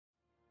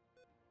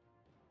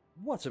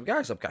What's up,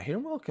 guys? I'm Cat here,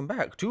 and welcome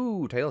back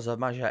to Tales of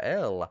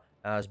Maj'Eyal.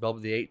 As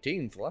Bob the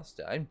 18th last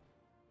time,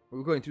 we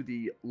were going through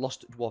the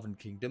Lost Dwarven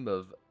Kingdom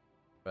of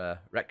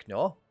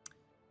Reknor,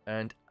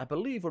 and I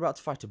believe we're about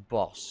to fight a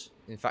boss.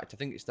 In fact, I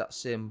think it's that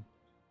same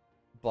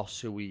boss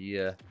who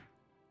we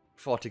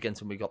fought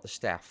against when we got the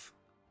staff,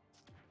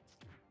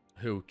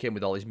 who came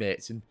with all his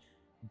mates and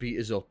beat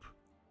us up.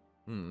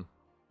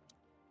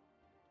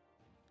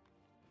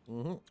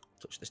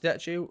 Touch the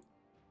statue.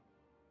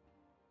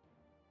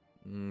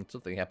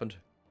 Something happened.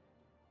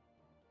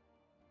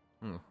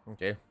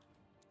 Okay.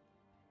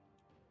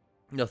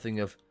 Nothing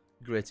of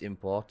great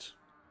import.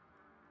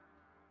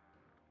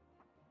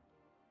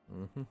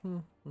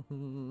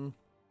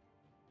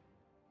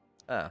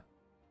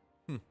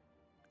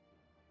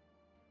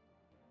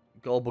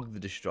 Golbug the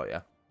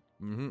Destroyer.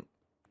 The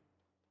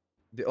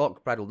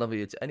Orc Pride will never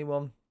yield to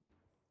anyone.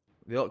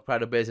 The Orc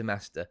Pride obeys a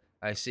master.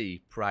 I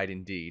see. Pride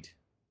indeed.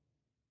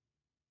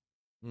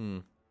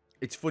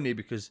 It's funny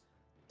because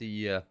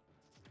the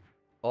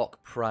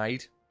Orc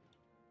Pride,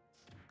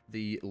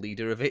 the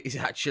leader of it, is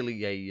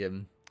actually a I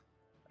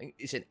think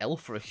it's an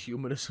elf or a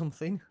human or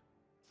something,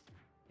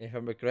 if I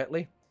remember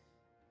correctly.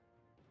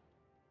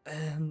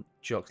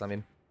 Choke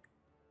slam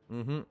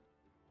him.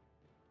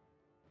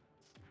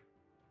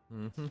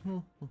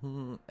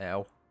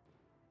 Ow.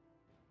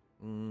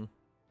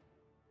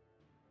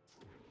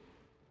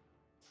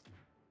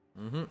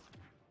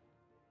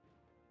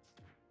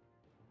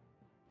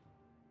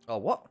 Oh,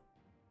 what?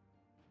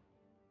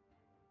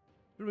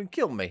 You didn't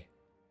kill me.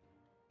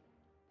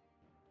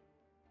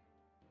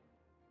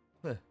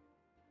 Huh.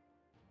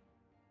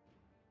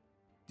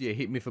 Yeah,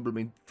 hit me for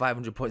blooming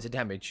 500 points of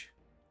damage.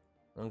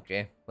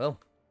 Okay, well,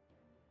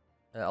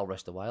 I'll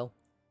rest a while.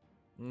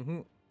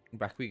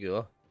 Back we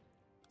go.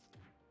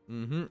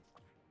 Yeah,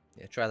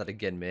 try that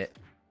again, mate.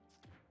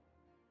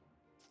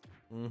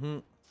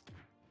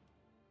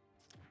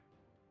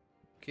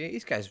 Okay,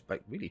 this guy's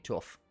like really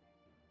tough.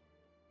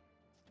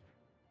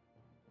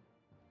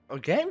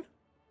 Again?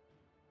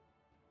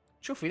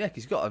 Chuffy neck,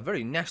 he's got a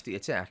very nasty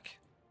attack.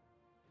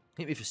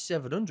 Hit me for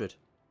 700.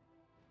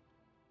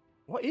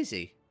 What is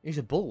he? He's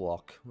a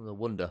bulwark. No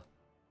wonder.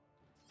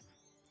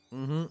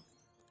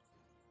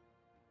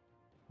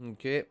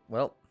 Okay,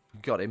 well,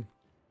 got him.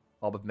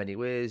 Orb of many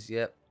ways,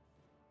 yep.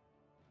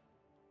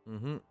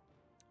 Oh,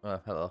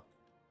 hello.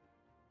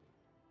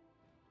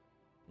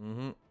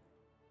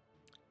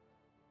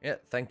 Yeah,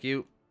 thank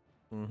you.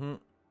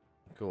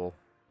 Cool.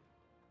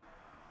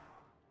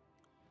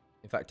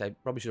 In fact, I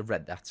probably should have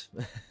read that.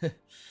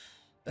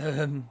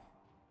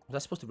 Was I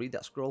supposed to read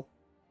that scroll?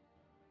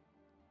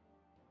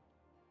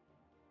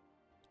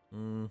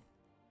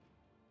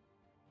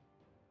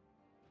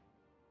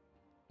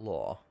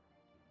 Law.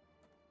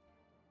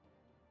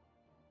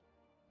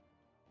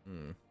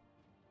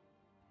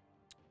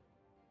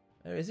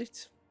 Where is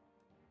it?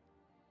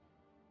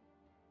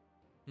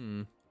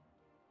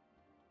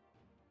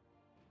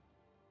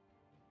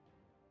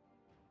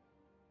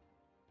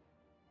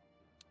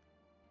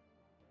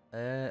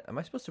 Am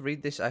I supposed to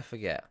read this? I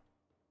forget.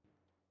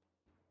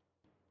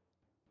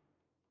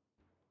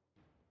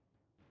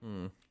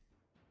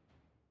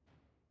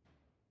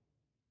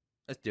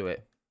 Let's do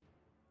it.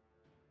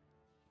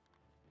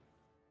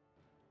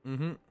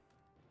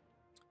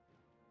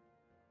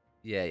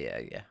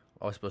 Yeah.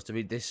 I was supposed to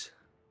read this.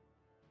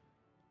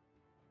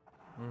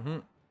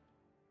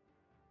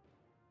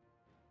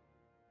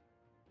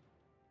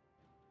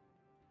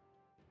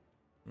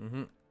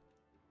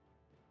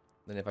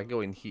 Then if I go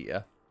in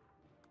here.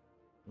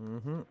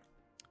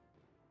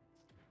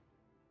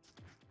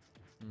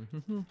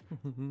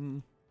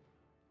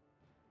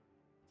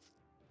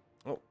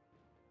 Oh,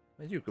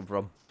 where'd you come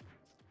from?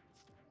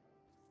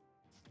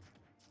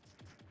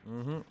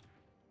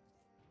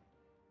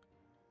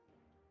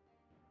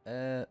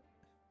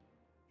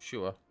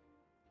 Sure.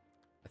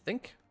 I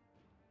think.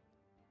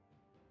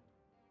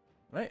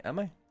 Right, am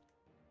I?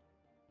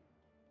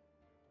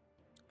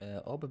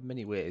 Orb of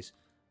many ways.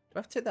 Do I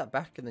have to take that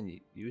back and then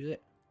use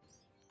it?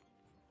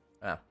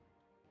 Ah.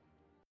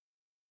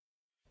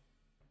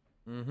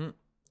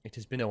 It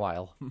has been a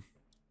while.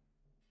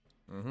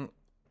 A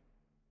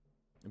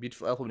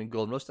beautiful elf woman in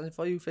gold rust standing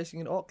for you,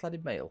 facing an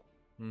orc-cladded male.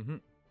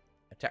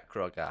 Attack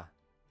Krogar.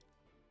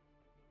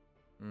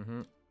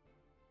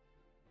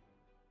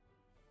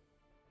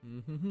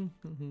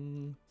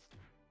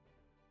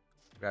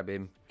 Grab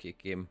him,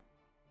 kick him.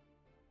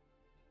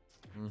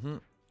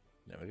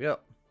 There we go.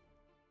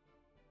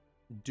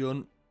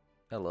 Done.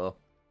 Hello.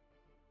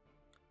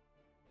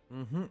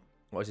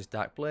 What is this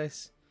dark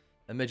place?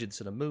 A measured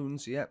Sun of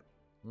Moons, yep.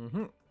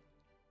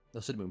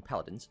 The Sun of Moon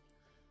Paladins.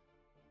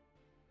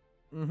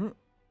 Did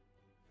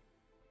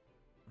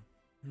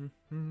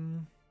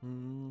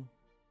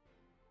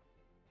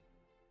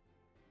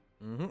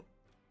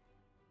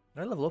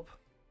I level up?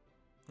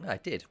 I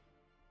did.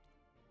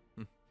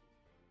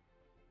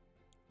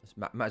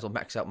 Might as well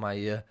max out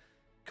my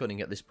cunning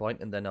at this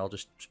point, and then I'll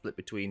just split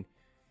between,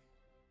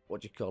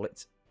 what do you call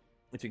it?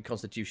 Between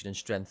constitution and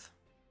strength.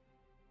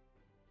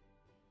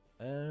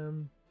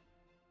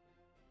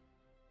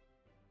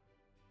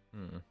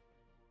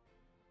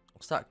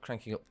 I'll start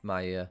cranking up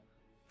my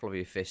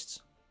flurry of fists.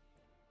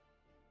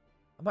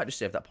 I might just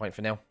save that point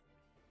for now.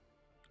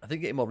 I think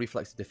getting more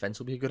reflexive defense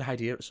will be a good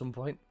idea at some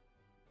point.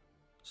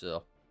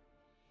 So,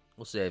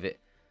 we'll save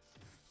it.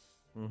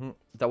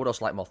 That would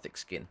also like more thick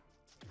skin.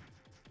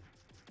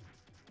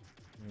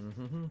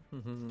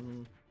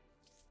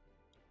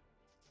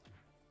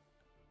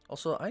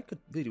 Also, I could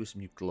really do with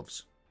some new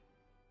gloves.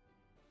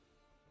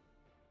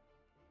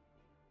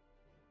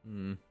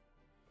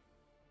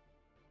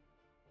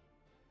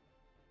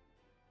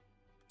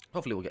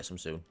 Hopefully we'll get some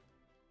soon.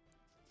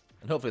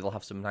 And hopefully they'll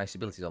have some nice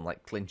abilities on,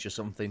 like clinch or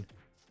something.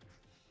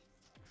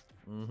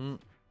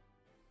 Something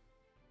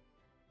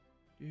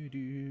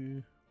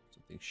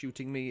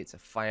shooting me. It's a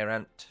fire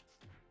ant.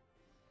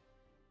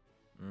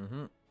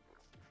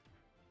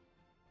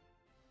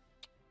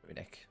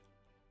 Neck.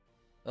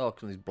 Oh,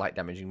 because he's blight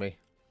damaging me.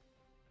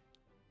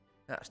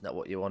 That's not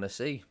what you want to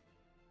see.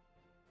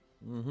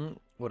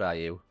 What are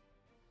you?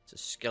 It's a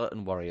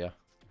skeleton warrior.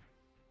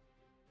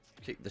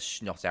 Kick the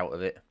snot out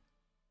of it.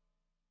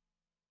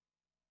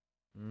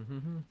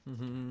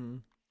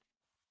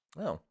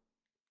 Oh.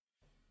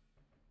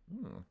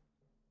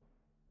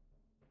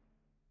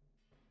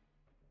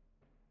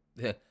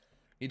 Yeah.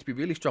 Need to be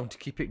really strong to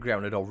keep it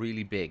grounded or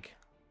really big.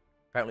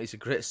 Apparently it's a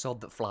great sword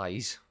that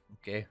flies.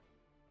 Okay.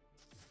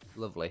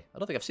 Lovely. I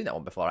don't think I've seen that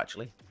one before,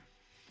 actually.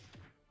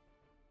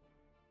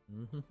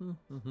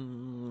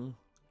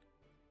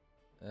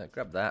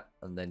 Grab that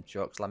and then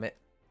choke slam it.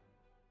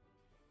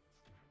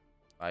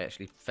 I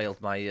actually failed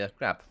my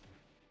grab.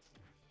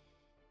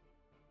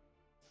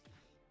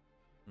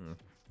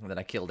 And then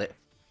I killed it.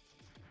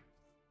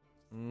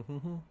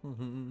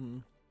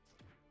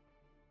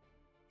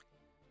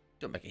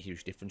 Don't make a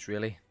huge difference,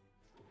 really.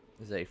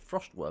 There's a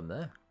frost worm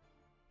there.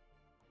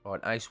 Or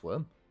an ice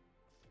worm.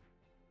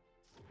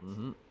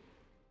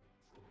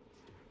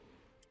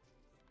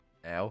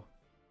 Ow.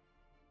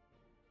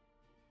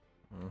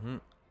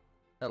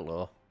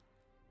 Hello.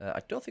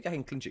 I don't think I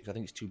can clinch it because I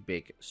think it's too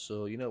big.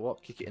 So, you know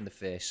what? Kick it in the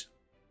face.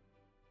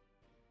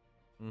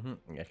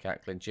 I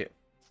can't clinch it.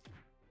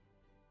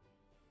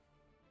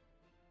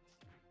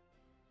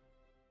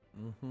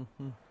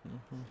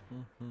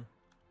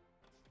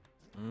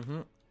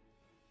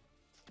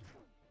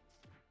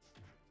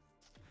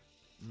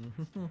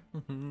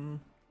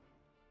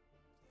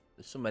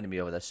 There's some enemy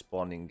over there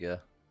spawning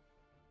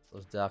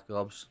those dark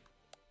orbs.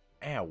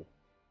 Ow.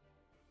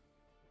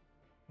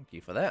 Thank you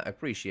for that. I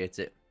appreciate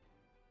it.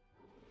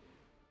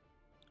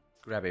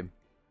 Grab him.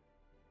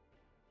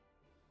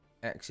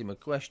 Ask him a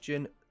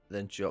question,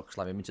 then choke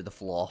slam him into the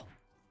floor.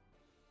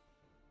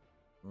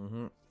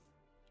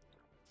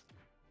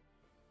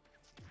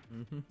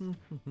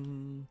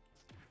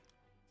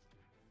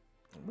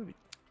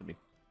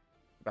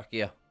 Back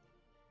here.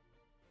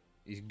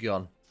 He's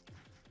gone.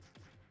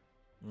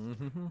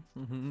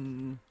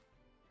 You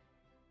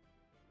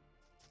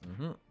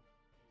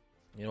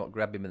know what?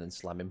 Grab him and then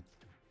slam him.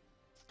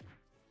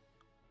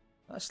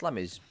 That slam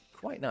is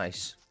quite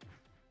nice.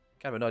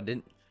 Kind of annoyed I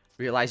didn't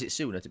realise it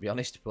sooner, to be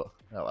honest, but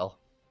oh well.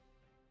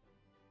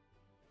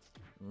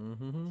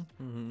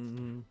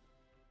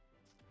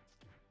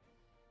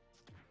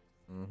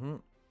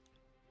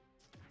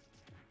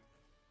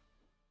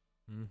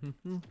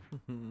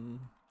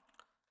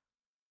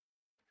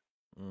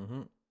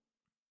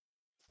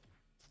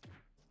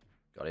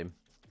 Got him.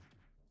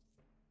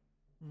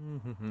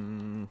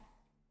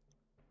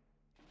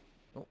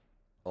 Oh,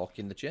 orc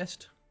in the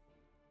chest.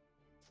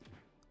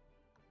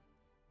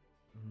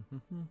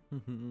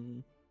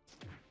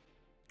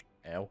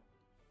 Ow.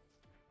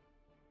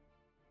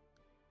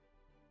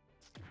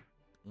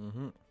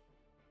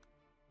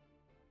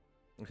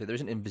 Okay, there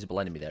is an invisible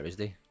enemy there, is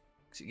there?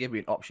 Because it gave me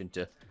an option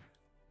to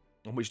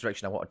on which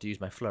direction I wanted to use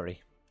my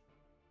flurry.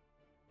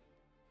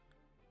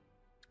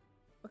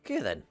 Okay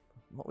then,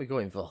 what are we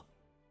going for?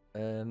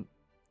 I'll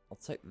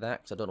take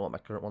that because I don't know what my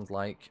current one's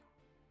like.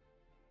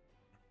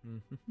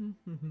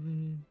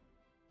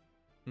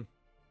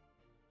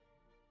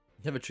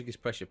 Never triggers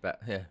pressure pad.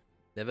 Yeah,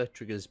 never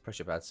triggers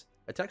pressure pads.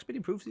 Attack speed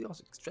improves the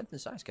strength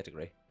and size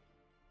category.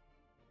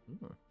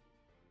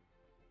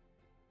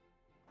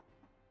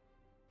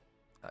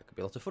 That could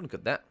be a lot of fun,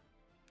 could that?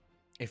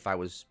 If I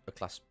was a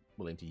class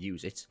willing to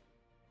use it.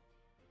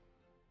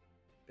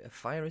 Bit of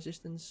fire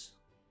resistance.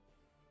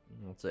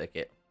 I'll take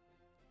it.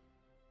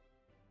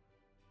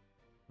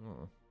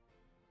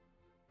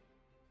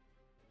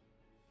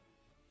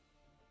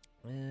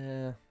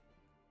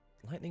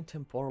 Lightning,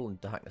 temporal, and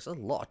darkness. That's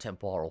a lot of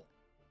temporal.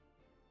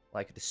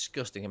 Like a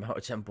disgusting amount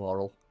of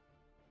temporal.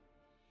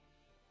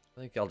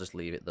 I think I'll just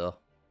leave it though.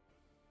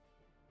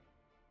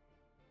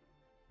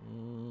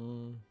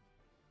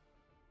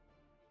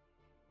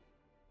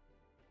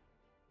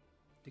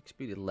 Dig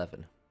speed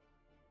 11.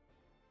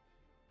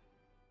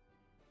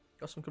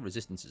 Got some good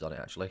resistances on it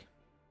actually.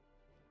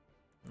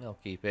 I'll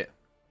keep it.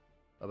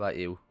 What about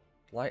you?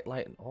 Light,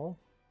 and all?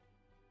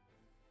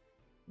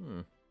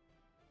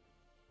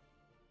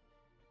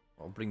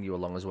 I'll bring you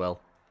along as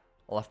well.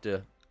 I'll have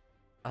to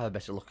have a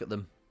better look at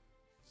them.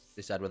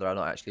 Decide whether or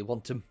not I actually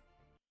want them.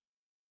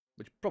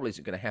 Which probably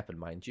isn't going to happen,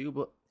 mind you,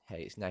 but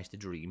hey, it's nice to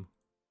dream.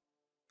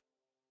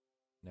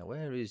 Now,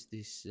 where is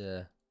this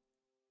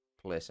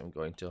place I'm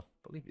going to?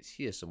 I believe it's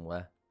here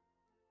somewhere.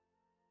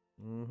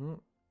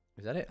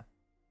 Is that it?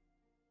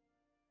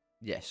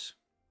 Yes,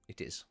 it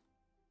is.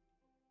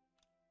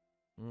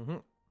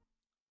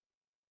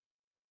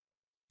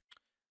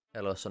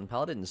 Hello, Sun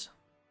Paladins.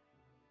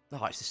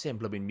 Oh, it's the same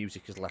blooming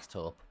music as Last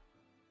Hope.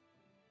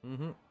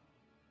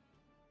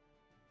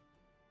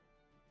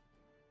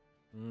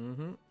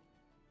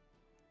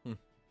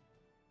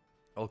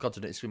 All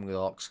continent is swimming with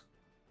orcs.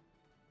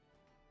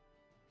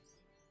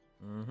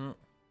 I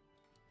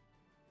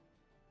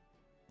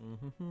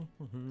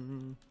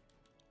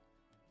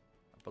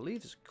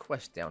believe there's a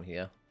quest down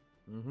here.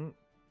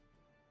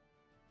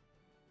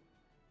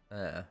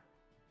 I'm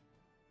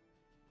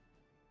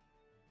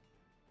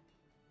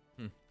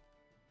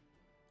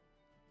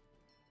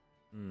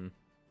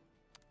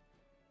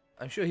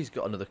sure he's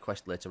got another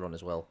quest later on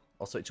as well.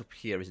 Also, it's up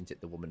here, isn't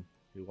it? The woman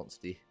who wants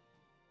the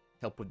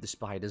help with the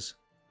spiders.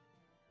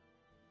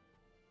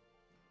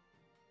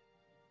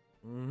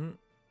 I'll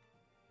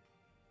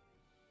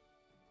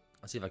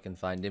see if I can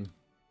find him.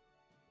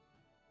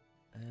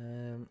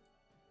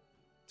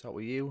 Talk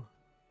with you.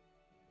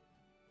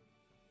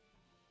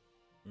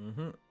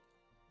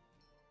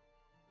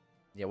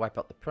 Yeah, wipe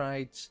out the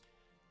prides.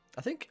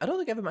 I don't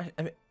think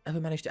I ever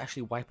managed to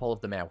actually wipe all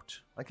of them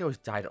out. Like I always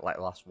died at like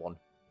the last one.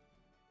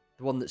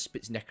 The one that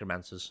spits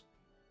necromancers.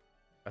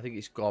 I think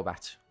it's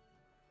Gorbat.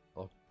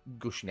 Or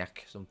Gushnak,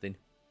 something.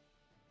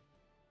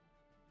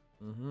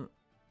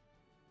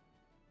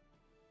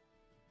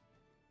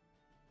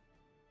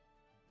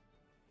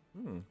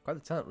 Quite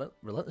the talent.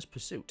 Relentless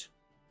pursuit.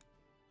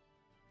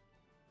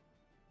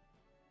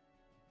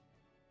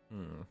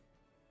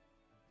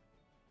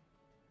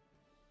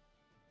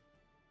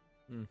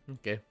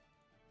 Okay.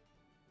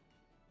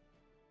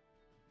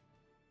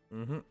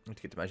 Need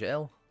to get to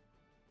Maj'Eyal.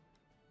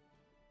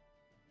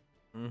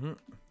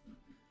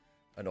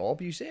 An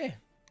orb, you say?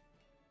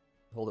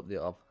 Hold up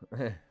the orb.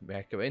 May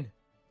I come in?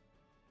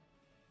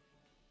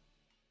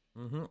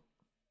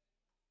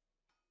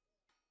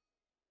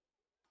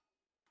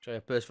 Try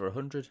a purse for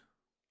 100.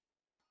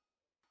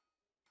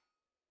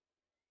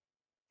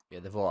 Yeah,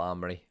 the Vault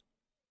Armory.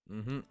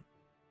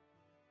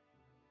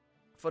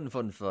 Fun.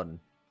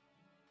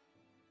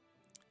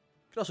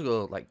 Could also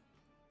go, like,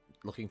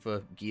 looking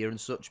for gear and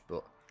such,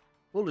 but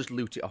we'll just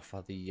loot it off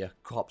of the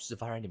corpses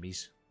of our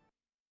enemies.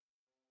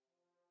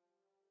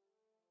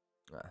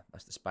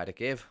 That's the spider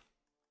cave.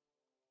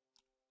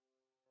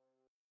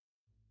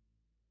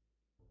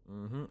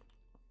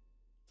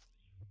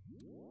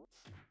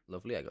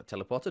 Lovely, I got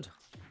teleported.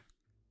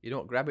 You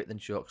don't grab it, then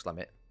choke slam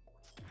it.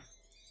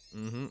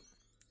 Seeing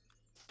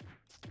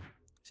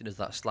as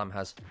that slam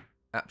has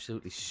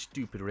absolutely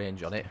stupid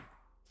range on it.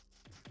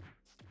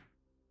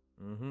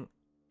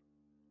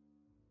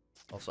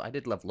 Also, I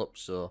did level up,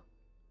 so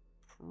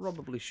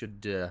probably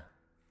should,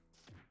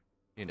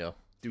 you know,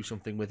 do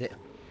something with it.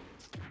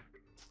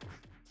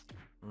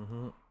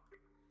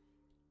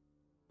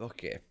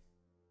 Okay.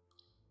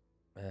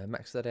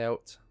 Max that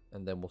out,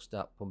 and then we'll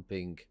start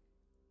pumping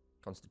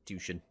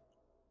Constitution.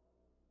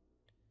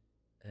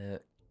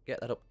 Get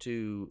that up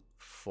to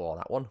 4,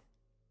 that one.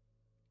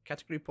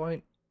 Category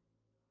point.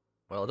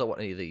 Well, I don't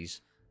want any of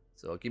these,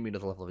 so give me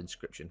another level of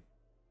Inscription.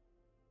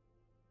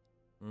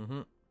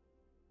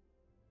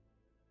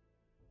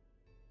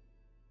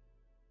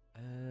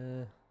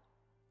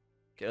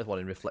 Get another one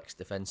in Reflex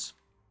Defense.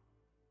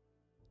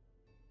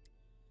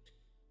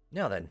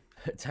 Now then,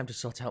 time to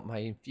sort out my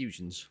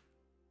infusions.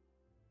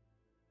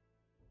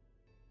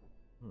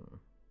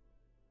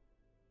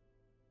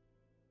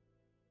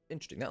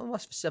 Interesting. That one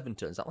lasts for 7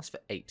 turns. That lasts for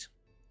 8.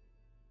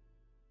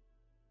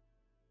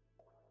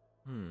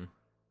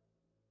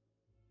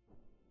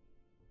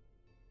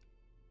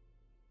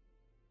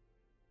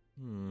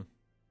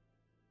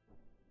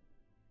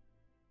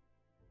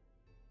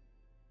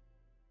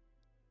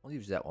 I'll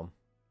use that one.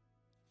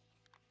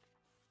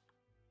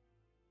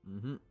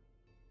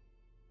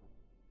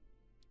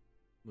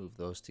 Move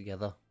those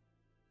together.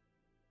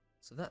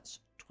 So that's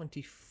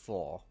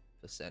 24%.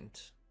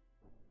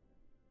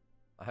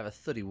 I have a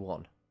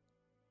 31.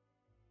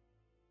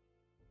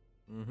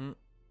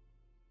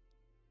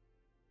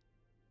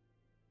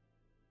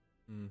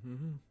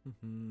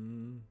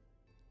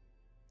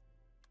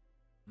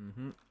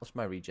 What's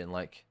my regen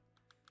like?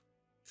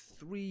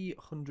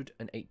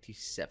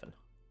 387.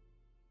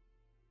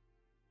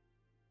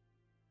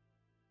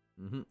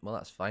 Well,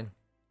 that's fine.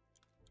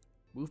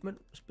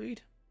 Movement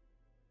speed?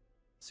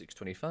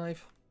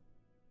 625.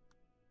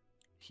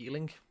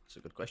 Healing? That's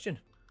a good question.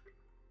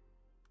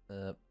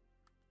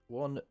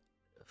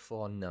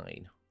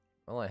 149.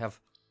 Well, I have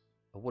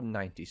a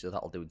 190, so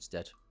that'll do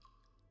instead.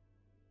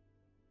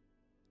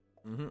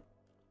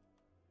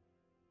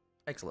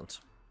 Excellent.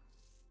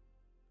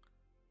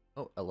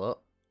 Oh, hello.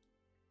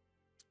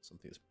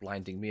 Something that's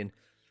blinding me and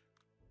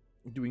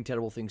doing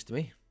terrible things to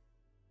me.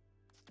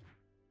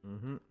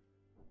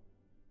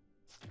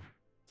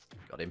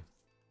 Got him.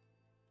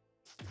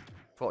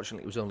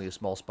 Fortunately, it was only a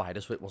small spider,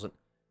 so it wasn't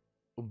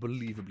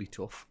unbelievably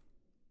tough.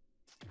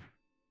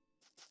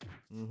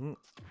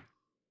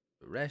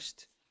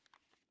 Rest.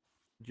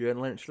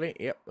 Journal entry.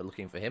 Yep, we're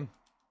looking for him.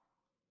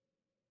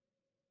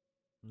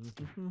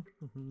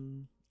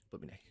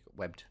 But my neck got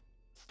webbed.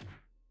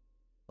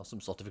 Or some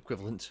sort of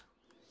equivalent.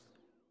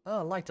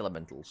 Ah, light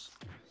elementals.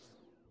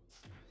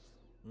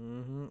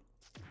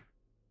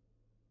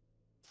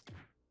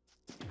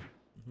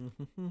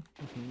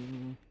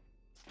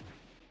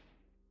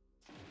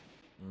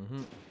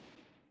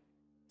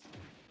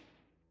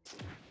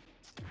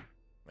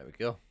 There we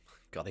go.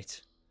 Got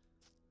it.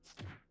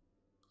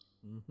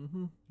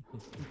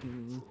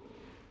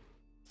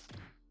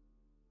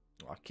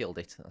 Oh, I killed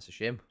it. That's a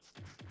shame.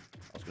 I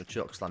was going to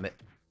choke slam it.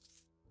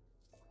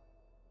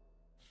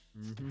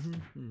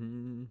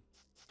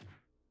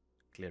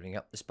 Clearing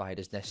up the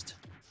spider's nest.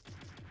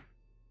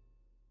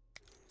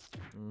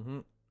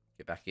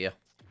 Get back here.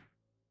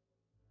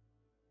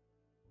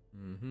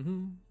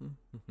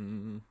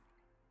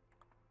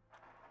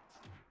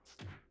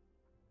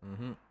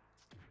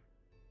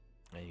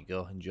 There you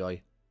go.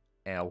 Enjoy.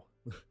 Ow.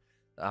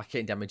 The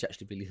arcane damage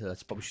actually really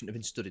hurts. Probably shouldn't have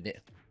been stood in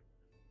it.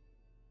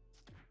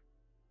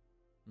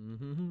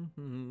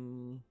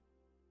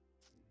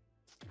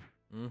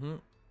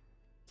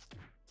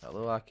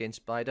 Hello, arcane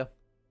spider.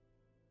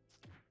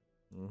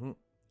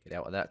 Get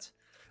out of that.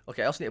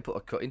 Okay, I also need to put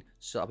a cut in,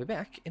 so I'll be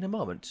back in a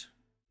moment.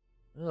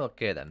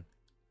 Okay then.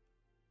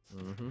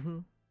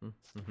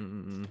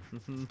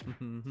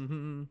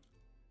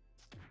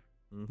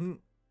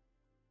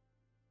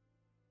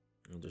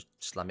 I'll just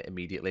slam it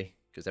immediately,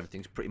 because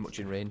everything's pretty much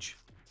in range.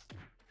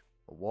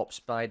 A warp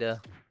spider.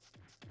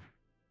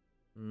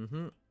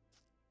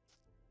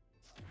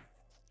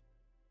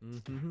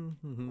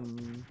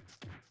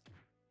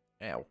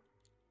 Ow.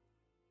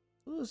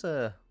 What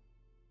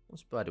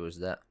spider was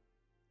that?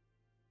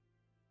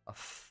 A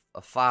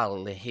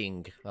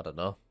farling. I don't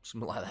know.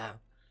 Something like that.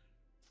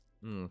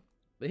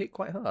 They hit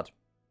quite hard,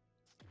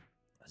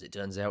 as it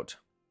turns out.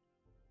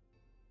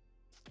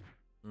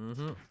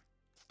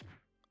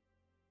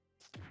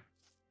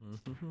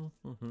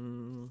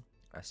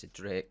 Acid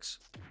drakes.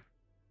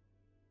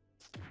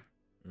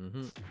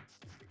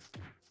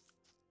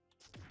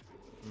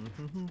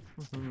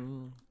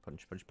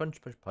 Punch, punch,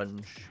 punch, punch,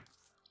 punch.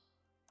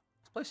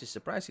 This place is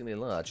surprisingly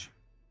large.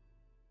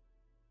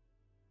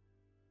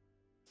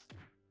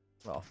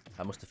 Oh,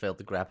 I must have failed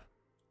the grab.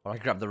 Or I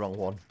grabbed the wrong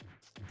one.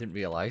 Didn't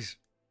realise.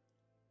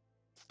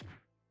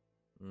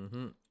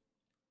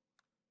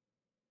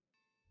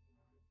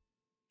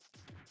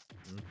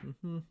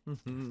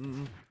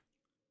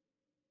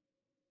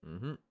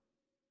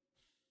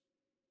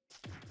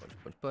 Punch,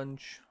 punch,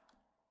 punch.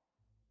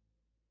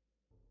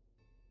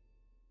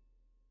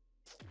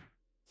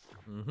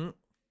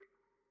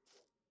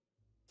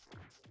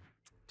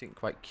 Didn't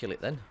quite kill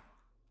it then.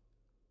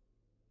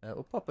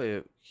 We'll pop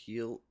a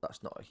heal.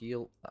 That's not a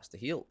heal. That's the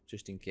heal,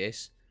 just in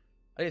case.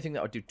 I didn't think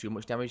that would do too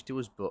much damage to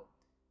us, but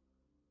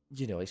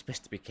you know, it's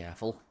best to be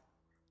careful.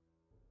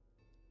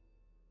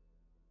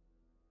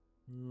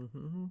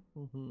 I'm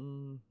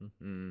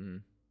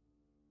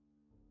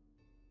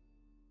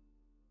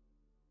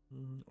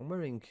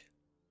wearing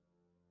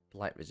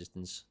blight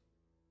resistance.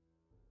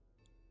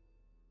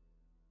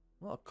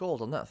 A lot of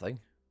cold on that thing.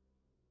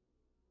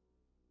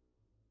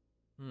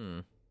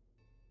 I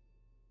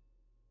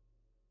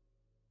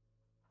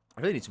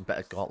really need some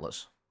better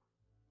gauntlets.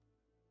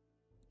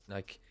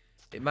 Like,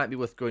 it might be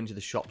worth going to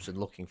the shops and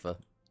looking for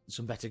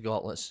some better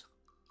gauntlets.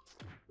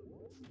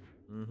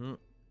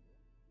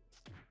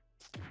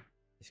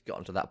 It's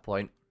gotten to that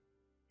point.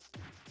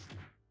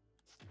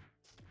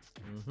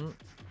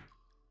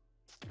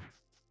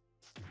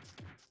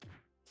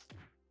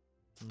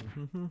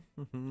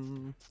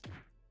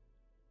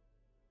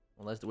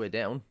 Well, there's the way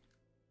down.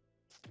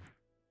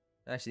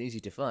 Nice and easy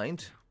to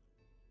find.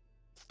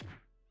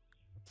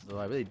 Though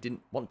I really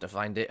didn't want to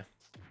find it.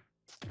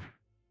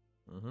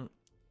 An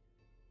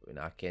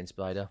arcane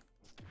spider.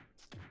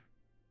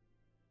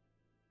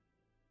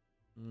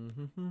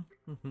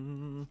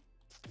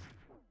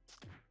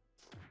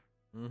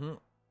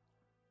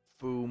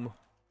 Boom.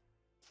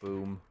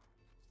 Boom.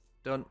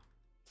 Done.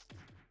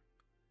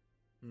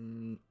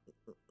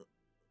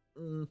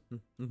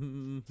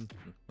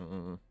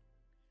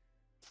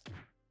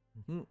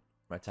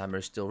 My timer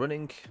is still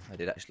running. I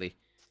did actually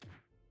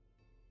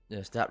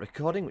start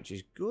recording, which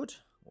is good.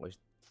 Always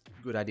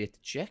a good idea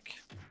to check.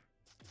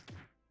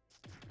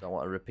 Don't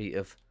want a repeat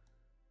of,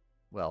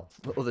 well,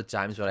 other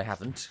times where I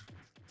haven't.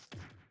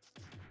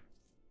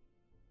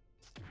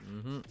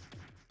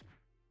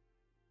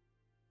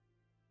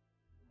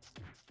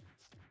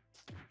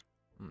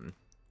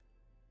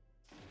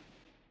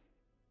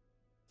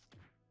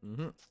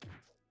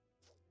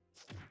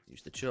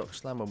 Use the choke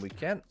slam when we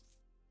can.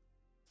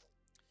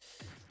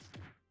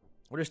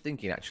 We're just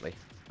thinking, actually,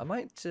 I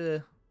might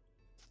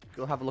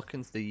go have a look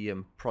into the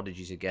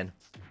prodigies again.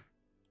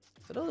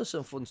 I know there's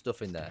some fun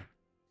stuff in there.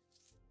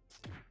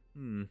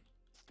 Wouldn't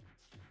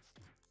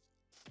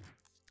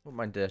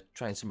mind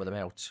trying some of them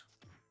out.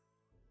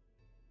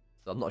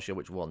 I'm not sure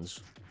which ones.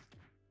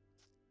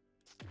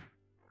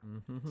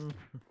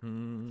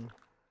 Mm-hmm.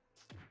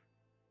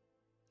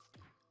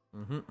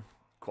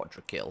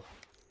 Quadra kill.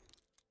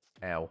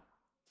 Ow.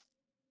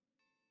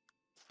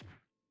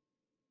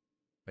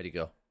 Where'd he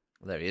go?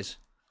 Oh, there he is.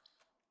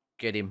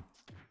 Get him.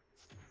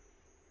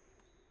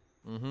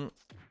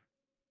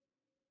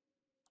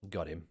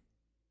 Got him.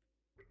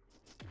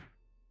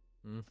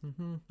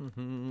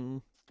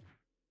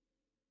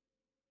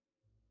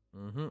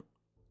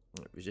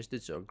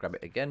 Resisted, so grab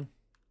it again.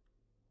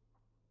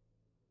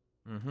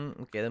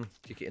 Okay then.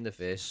 Kick it in the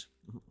face.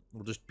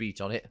 We'll just beat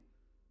on it.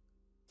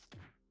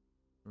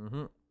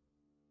 And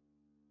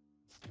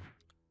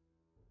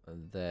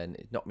then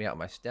it knocked me out of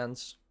my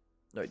stance.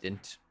 No, it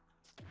didn't.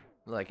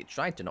 Like, it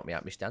tried to knock me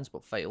out of my stance,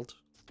 but failed.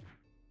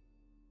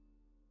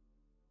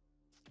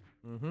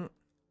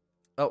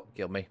 Oh,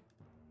 killed me.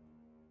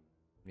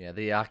 Yeah,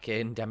 the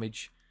arcane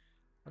damage.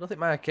 I don't think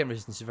my arcane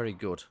resistance is very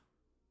good.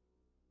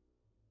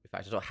 In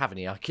fact, I don't have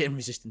any arcane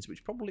resistance,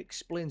 which probably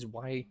explains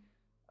why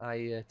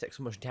I take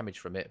so much damage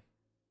from it.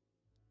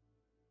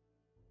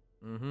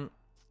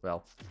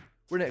 Well,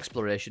 we're in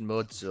exploration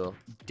mode, so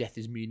death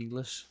is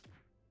meaningless.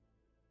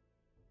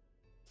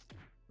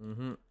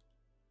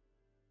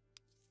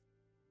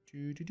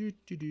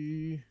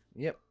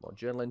 Yep, more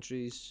journal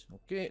entries.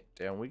 Okay,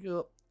 down we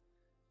go.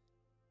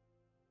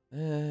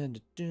 And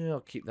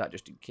I'll keep that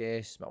just in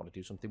case. Might want to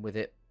do something with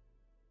it.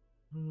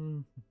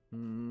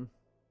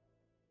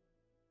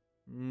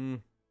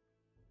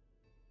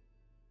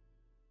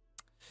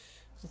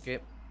 Okay.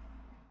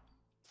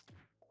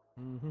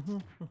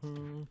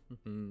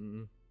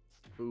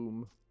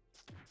 Boom.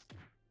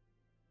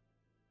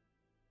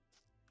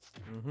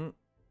 Do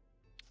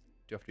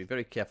have to be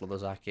very careful of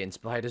those arcane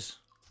spiders.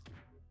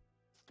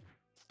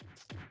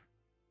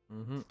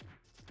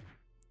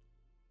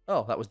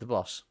 Oh, that was the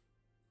boss.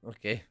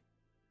 Okay.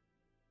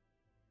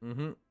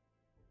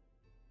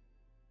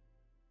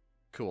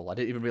 Cool, I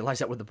didn't even realise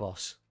that was the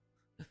boss.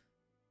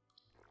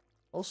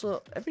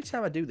 Also, every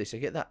time I do this, I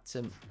get that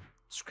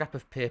scrap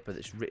of paper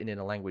that's written in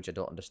a language I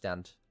don't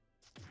understand.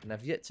 And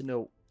I've yet to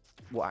know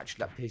what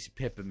actually that piece of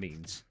paper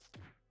means.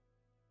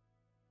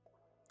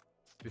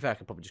 To be fair, I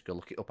could probably just go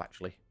look it up,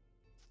 actually.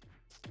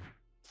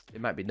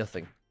 It might be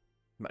nothing.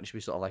 It might just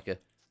be sort of like a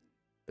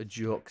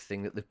joke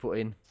thing that they've put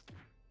in.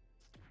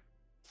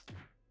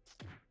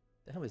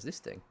 The hell is this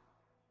thing?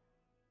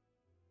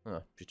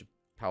 Oh, just a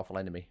powerful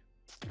enemy.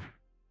 I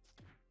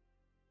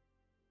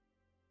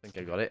think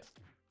I got it.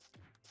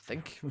 I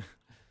think.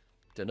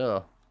 Don't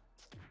know.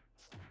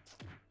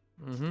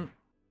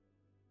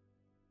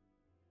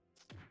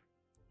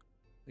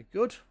 We're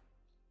good.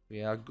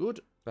 We are good.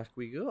 Back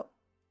we go.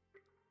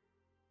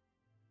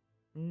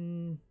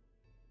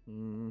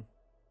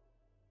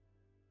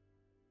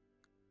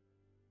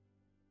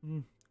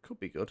 Could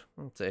be good.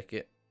 I'll take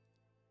it.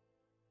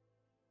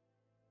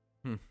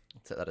 I'll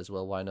take that as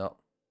well. Why not?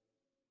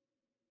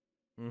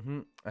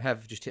 I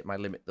have just hit my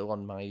limit though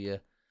on my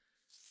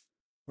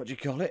what do you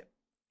call it?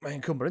 My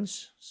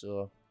encumbrance.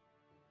 So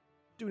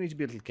do need to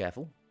be a little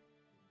careful.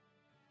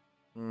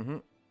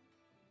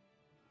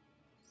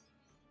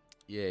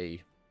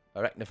 Yay.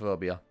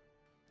 Arachnophobia.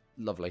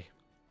 Lovely.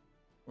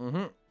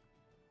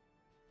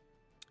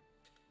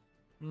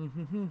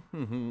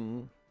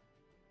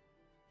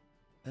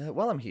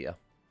 While I'm here,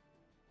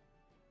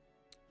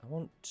 I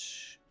want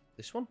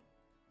this one.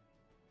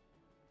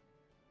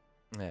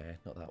 Nah,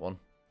 not that one.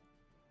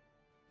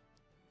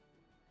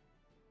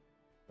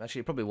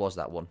 Actually, it probably was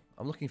that one.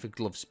 I'm looking for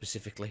gloves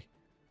specifically.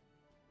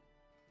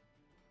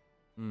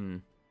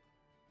 I'm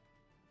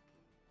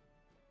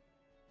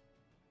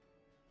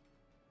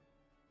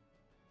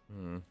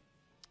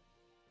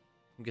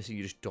guessing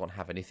you just don't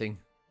have anything.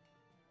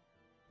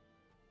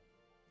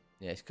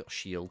 Yeah, it's got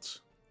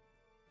shields.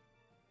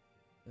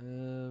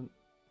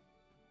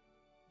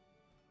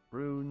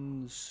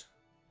 Runes.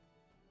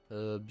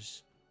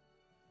 Herbs.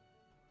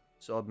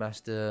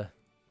 Swordmaster.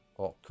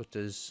 Orc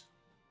cutters.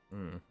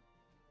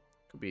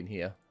 Could be in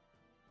here.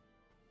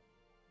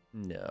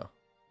 No.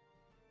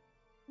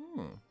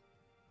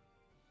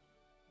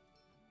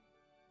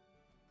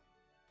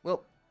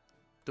 Well,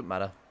 doesn't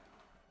matter.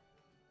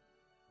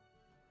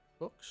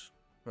 Books?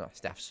 Ah,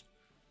 staffs.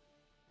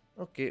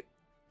 Okay.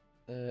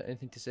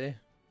 Anything to say?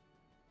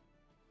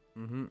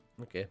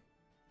 Okay.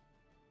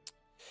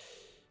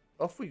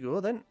 Off we go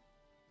then.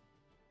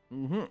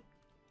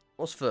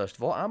 What's first?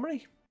 Vault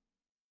Armory?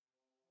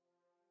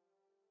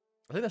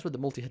 I think that's where the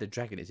multi-headed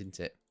dragon is, isn't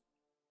it?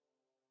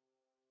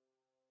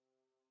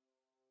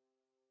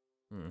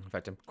 In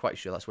fact, I'm quite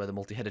sure that's where the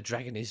multi-headed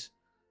dragon is.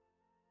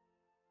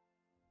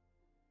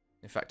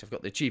 In fact, I've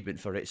got the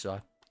achievement for it,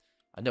 so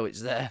I know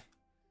it's there.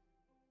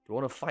 Do I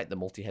want to fight the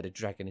multi-headed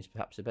dragon is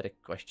perhaps a better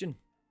question.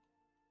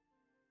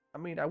 I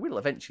mean, I will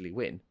eventually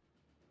win.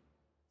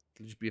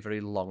 It'll just be a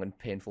very long and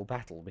painful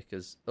battle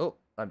because... Oh,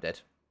 I'm dead.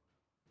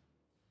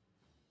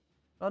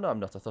 Oh, no, I'm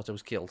not. I thought I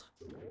was killed.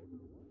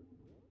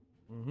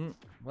 Well,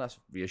 that's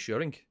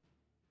reassuring.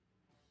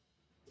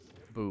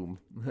 Boom.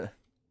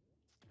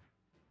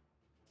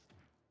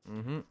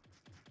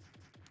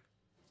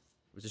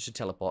 was just a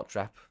teleport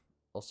trap.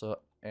 Also,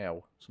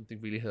 ow, something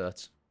really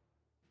hurt.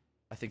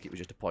 I think it was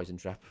just a poison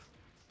trap.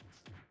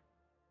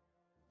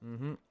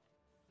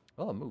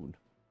 Oh, a moon.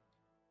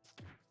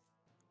 I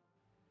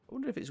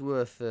wonder if it's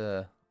worth...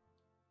 Oh,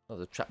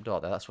 the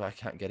trapdoor there. That's why I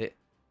can't get it.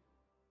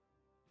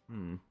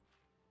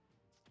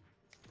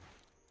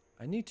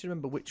 I need to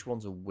remember which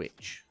one's a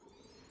which.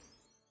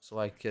 So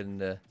I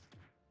can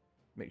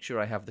make sure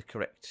I have the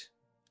correct...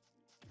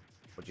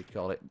 What do you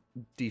call it?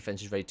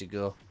 Defense is ready to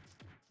go.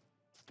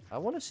 I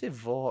want to say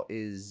Vor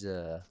is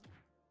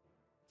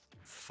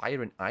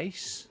fire and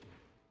ice.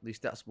 At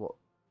least that's what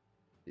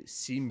it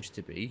seems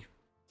to be.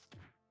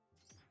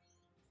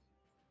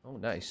 Oh,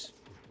 nice.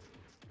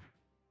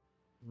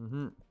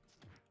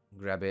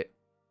 Grab it.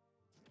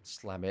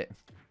 Slam it.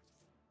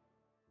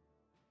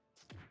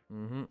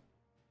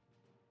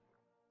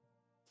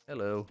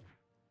 Hello.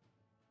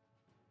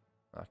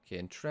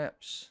 Arcane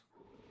traps.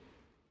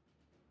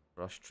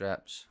 Frost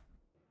traps.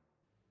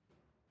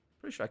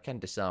 Pretty sure I can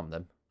disarm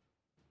them.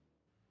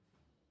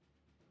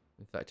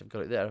 In fact, I've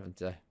got it there,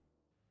 haven't I?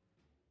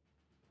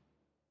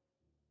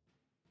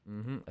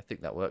 I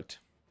think that worked.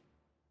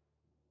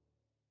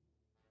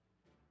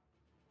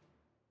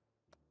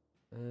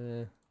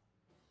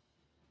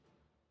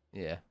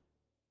 Yeah.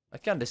 I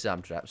can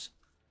disarm traps.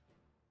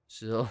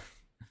 So,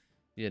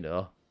 you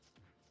know,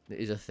 it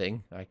is a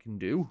thing I can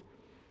do.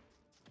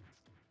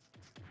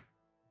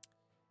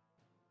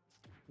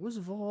 Was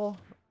Vor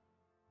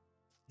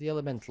the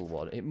elemental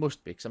one? It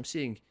must be, because I'm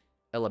seeing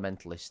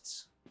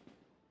elementalists.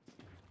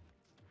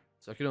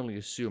 So I can only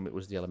assume it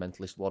was the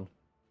elementalist one.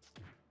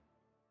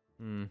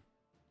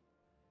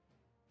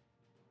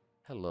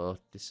 Hello,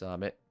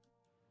 disarm it.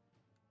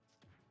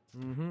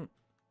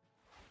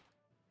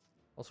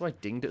 Also, I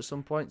dinged at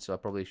some point, so I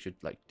probably should,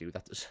 like, do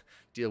that to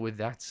deal with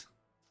that.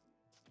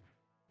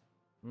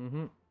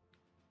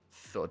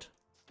 Thud.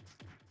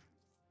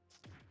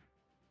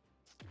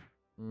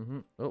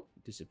 Oh,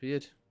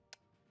 disappeared.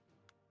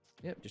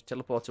 Yep, just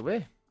teleport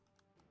away.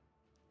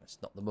 That's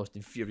not the most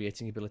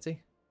infuriating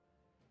ability.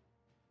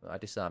 I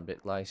disarmed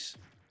it, nice.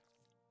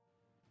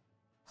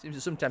 Seems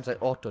that sometimes I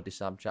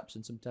auto-disarm traps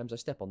and sometimes I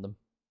step on them.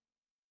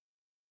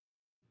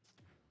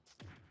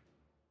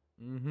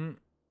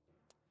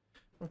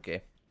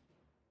 Okay.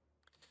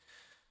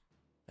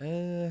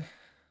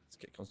 Let's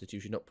get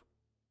Constitution up.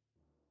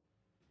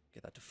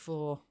 Get that to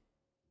 4.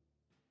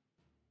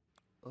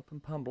 Open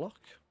palm block.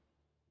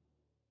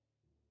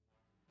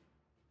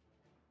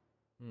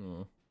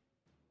 I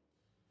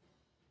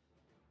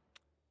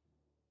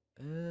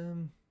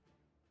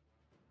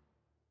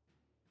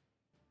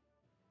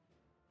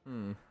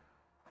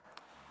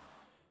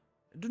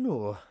don't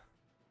know.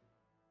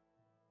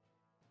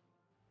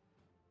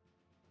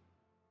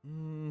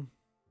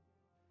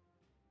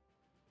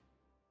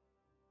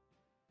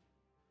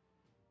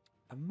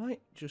 I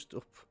might just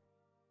up.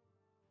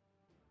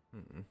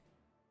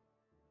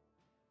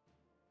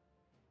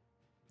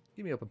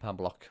 Give me open palm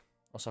block.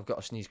 Also, I've got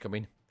a sneeze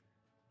coming.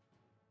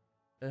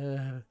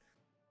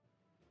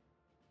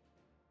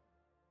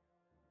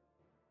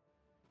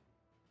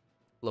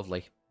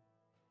 Lovely.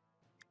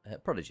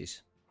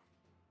 Prodigies.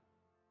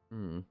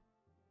 One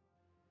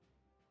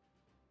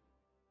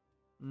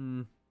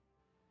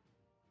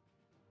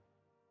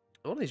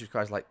of these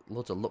requires like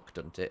loads of luck,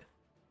 doesn't it?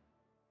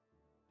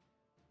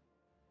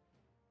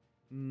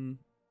 Be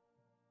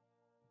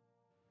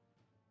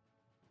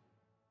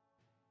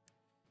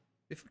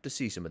fun to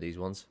see some of these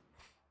ones.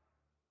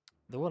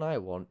 The one I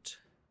want,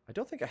 I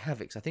don't think I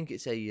have it, 'cause I think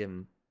it's a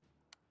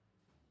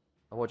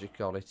what do you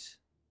call it?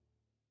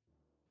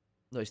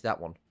 No, it's that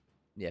one.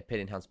 Yeah, pain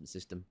enhancement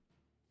system.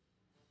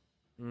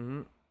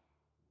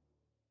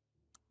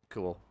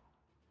 Cool.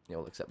 Yeah,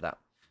 we'll accept that.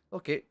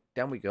 Okay,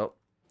 down we go.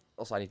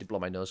 Also, I need to blow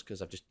my nose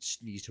because I've just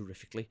sneezed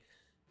horrifically.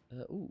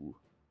 Ooh.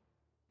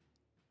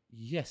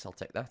 Yes, I'll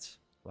take that.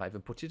 Might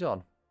even put it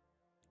on.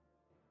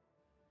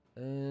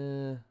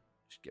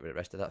 Just get rid of the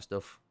rest of that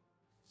stuff.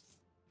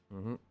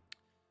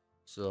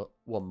 So,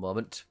 one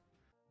moment.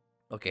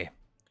 Okay.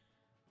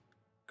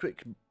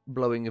 Quick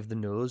blowing of the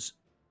nose.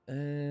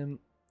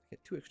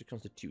 Get 2 extra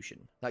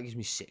constitution. That gives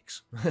me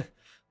 6.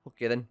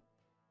 Okay then.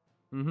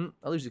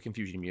 I'll lose the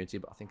confusion immunity,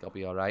 but I think I'll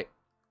be alright.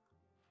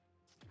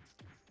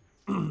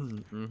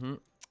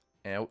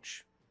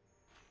 Ouch.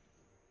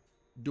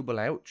 Double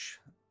ouch.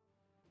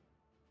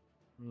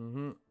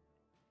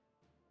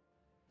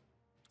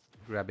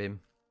 Grab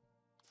him.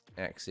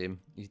 Axe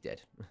him. He's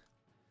dead.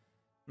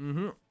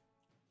 In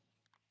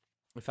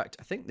fact,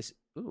 I think this...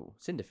 Ooh,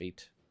 Cinder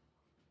Feet.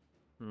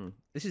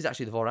 This is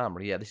actually the Vor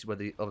Armory. Yeah, this is where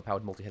the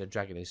overpowered multi-headed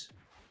dragon is.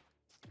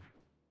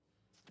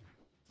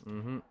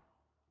 Don't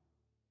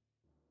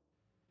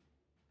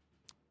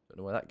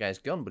know where that guy's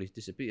gone, but he's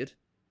disappeared.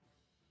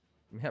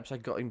 Perhaps I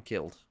got him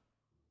killed.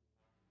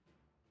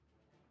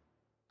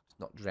 He's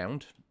not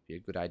drowned. Be a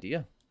good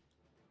idea.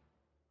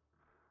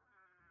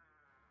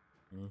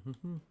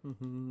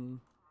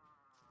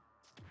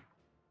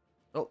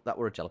 Oh, that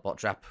were a teleport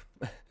trap.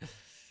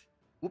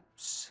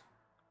 Whoops.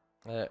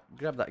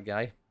 Grab that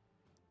guy.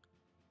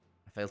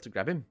 I failed to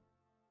grab him.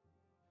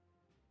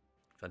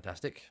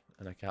 Fantastic.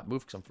 And I can't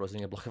move because I'm frozen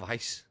in a block of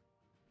ice.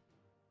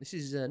 This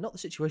is not the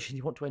situation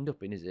you want to end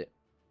up in, is it?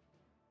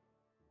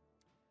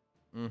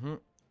 Mm-hmm.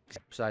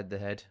 Upside the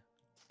head.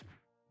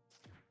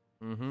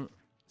 Mm-hmm.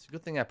 It's a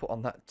good thing I put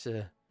on that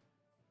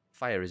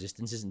fire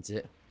resistance, isn't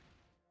it?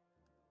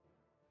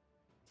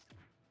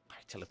 I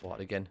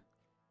teleport again.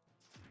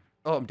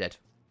 Oh, I'm dead.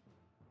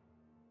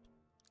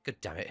 God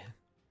damn it.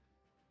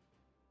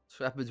 That's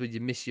what happens when you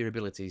miss your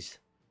abilities.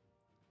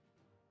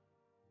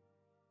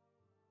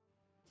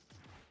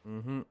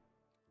 Mm-hmm.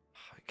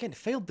 Again,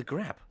 failed the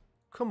grab.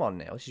 Come on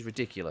now, this is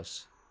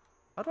ridiculous.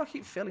 How do I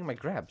keep failing my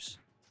grabs?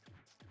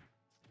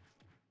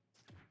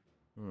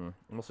 I'm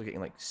also getting,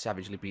 like,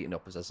 savagely beaten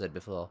up, as I said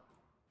before.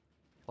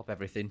 Pop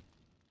everything.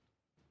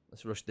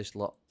 Let's rush this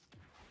lot.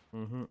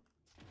 Mm-hmm.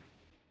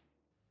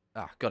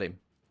 Ah, got him.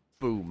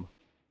 Boom.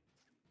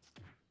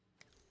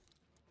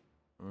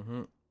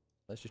 Mm-hmm.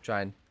 Let's just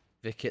try and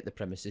vacate the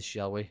premises,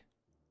 shall we?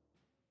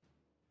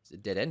 It's a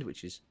dead end,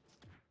 which is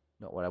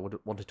not where I would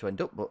have wanted to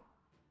end up, but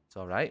it's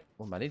alright.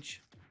 We'll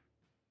manage.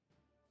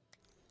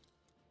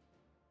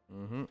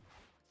 Mm-hmm.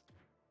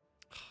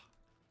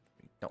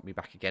 Knock me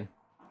back again.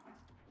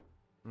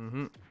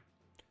 Mm-hmm.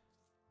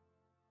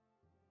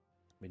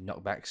 With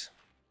knockbacks.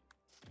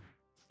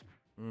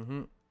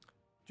 Mm-hmm.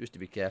 Just to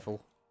be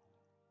careful.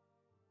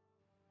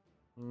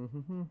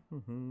 Mm-hmm.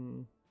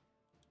 Come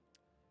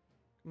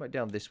right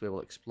down this way, we'll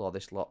explore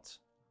this lot.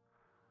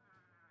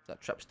 Is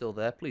that trap still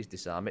there? Please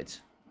disarm it.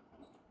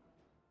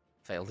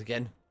 Failed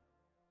again.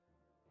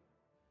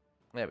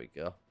 There we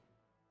go.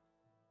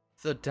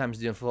 Third time's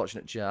the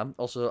unfortunate charm.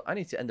 Also, I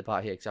need to end the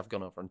part here because I've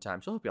gone over on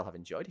time. So I hope you all have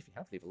enjoyed. If you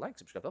have, leave a like,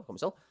 subscribe,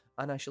 comment,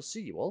 and I shall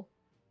see you all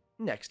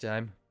next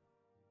time.